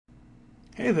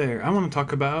Hey there, I want to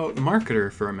talk about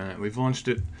Marketr for a minute. We've launched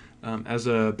it as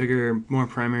a bigger, more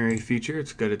primary feature.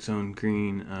 It's got its own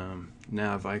green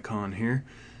nav icon here.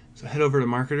 So head over to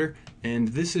Marketr, and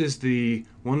this is the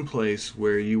one place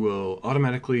where you will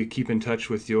automatically keep in touch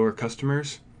with your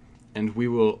customers, and we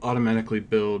will automatically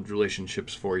build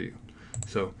relationships for you.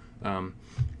 So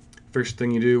first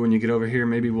thing you do when you get over here,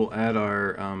 maybe we'll add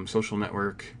our social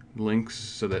network links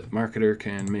so that Marketr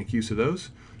can make use of those.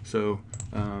 So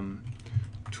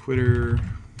Twitter,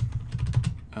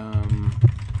 and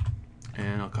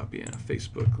I'll copy in a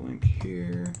Facebook link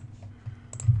here.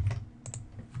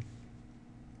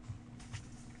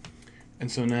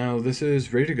 And so now this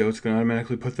is ready to go. It's going to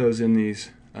automatically put those in these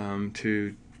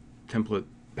two template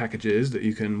packages that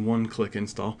you can one-click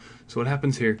install. So what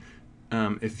happens here,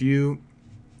 if you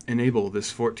enable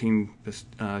this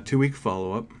 2-week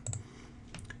follow-up,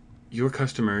 your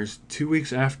customers 2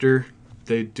 weeks after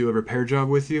they do a repair job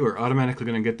with you are automatically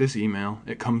going to get this email.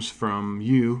 It comes from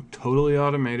you, totally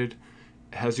automated.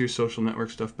 It has your social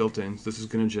network stuff built in. So this is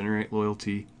going to generate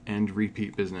loyalty and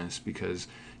repeat business because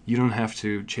you don't have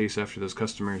to chase after those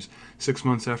customers 6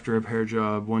 months after a repair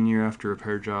job, 1 year after a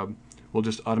repair job. We'll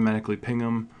just automatically ping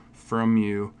them from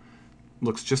you.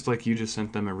 Looks just like you just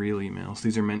sent them a real email. So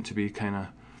these are meant to be kind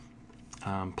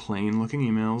of plain looking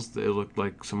emails. They look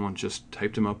like someone just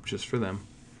typed them up just for them.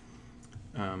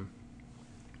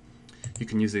 You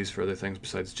can use these for other things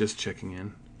besides just checking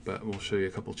in, but we'll show you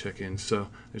a couple check-ins. So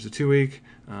there's a 2-week,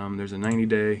 there's a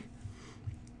 90-day.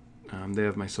 They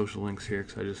have my social links here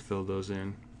because I just filled those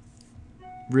in.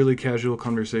 Really casual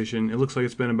conversation. It looks like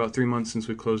it's been about 3 months since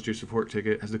we closed your support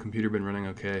ticket. Has the computer been running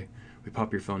okay? We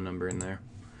pop your phone number in there.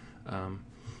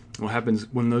 What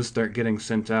happens when those start getting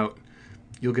sent out,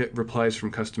 you'll get replies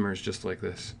from customers just like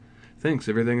this. Thanks,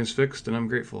 everything is fixed and I'm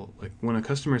grateful. Like when a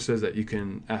customer says that, you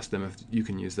can ask them if you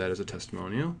can use that as a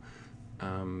testimonial.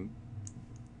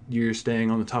 You're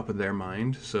staying on the top of their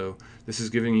mind, so this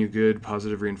is giving you good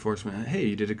positive reinforcement. Hey,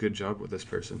 you did a good job with this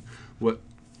person. What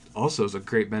also is a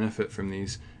great benefit from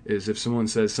these is if someone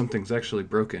says something's actually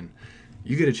broken,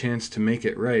 you get a chance to make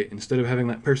it right instead of having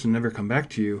that person never come back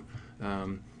to you.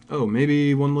 Oh,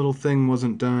 maybe one little thing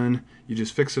wasn't done, you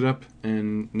just fix it up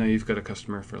and now you've got a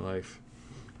customer for life.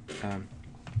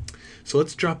 So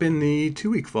let's drop in the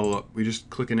 2-week follow-up. We just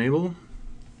click enable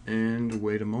and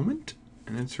wait a moment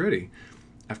and it's ready.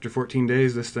 After 14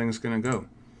 days, this thing's going to go.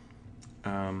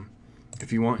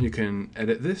 If you want, you can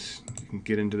edit this. You can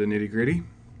get into the nitty-gritty.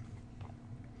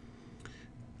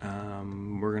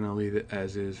 We're going to leave it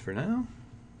as is for now.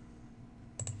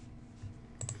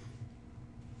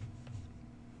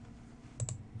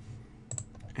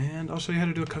 And I'll show you how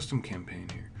to do a custom campaign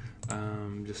here.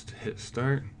 Just hit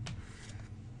start.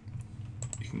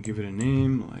 You can give it a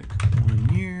name like 1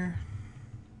 year.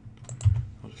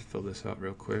 I'll just fill this out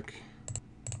real quick.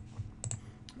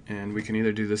 And we can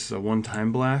either do this as a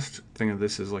one-time blast. Think of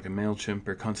this as like a MailChimp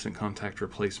or Constant Contact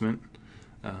replacement.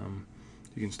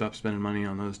 You can stop spending money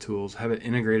on those tools. Have it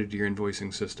integrated to your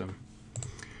invoicing system.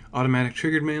 Automatic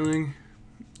triggered mailing.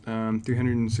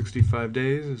 365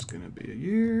 days is going to be a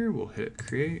year. We'll hit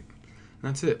create. And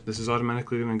that's it. This is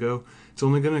automatically going to go. It's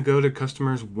only going to go to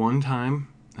customers one time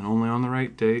and only on the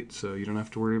right date, so you don't have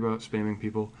to worry about spamming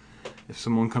people. If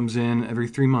someone comes in every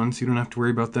 3 months, you don't have to worry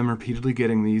about them repeatedly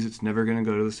getting these. It's never going to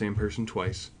go to the same person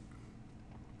twice.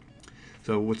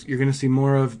 So what you're going to see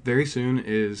more of very soon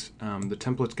is the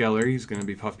templates gallery is going to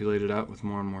be populated out with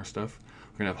more and more stuff.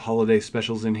 We're going to have holiday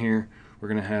specials in here. We're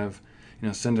going to have,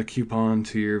 send a coupon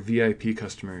to your VIP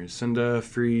customers. Send a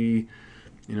free,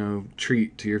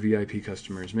 treat to your VIP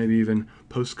customers. Maybe even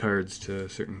postcards to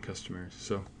certain customers.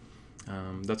 So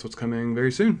that's what's coming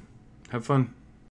very soon. Have fun.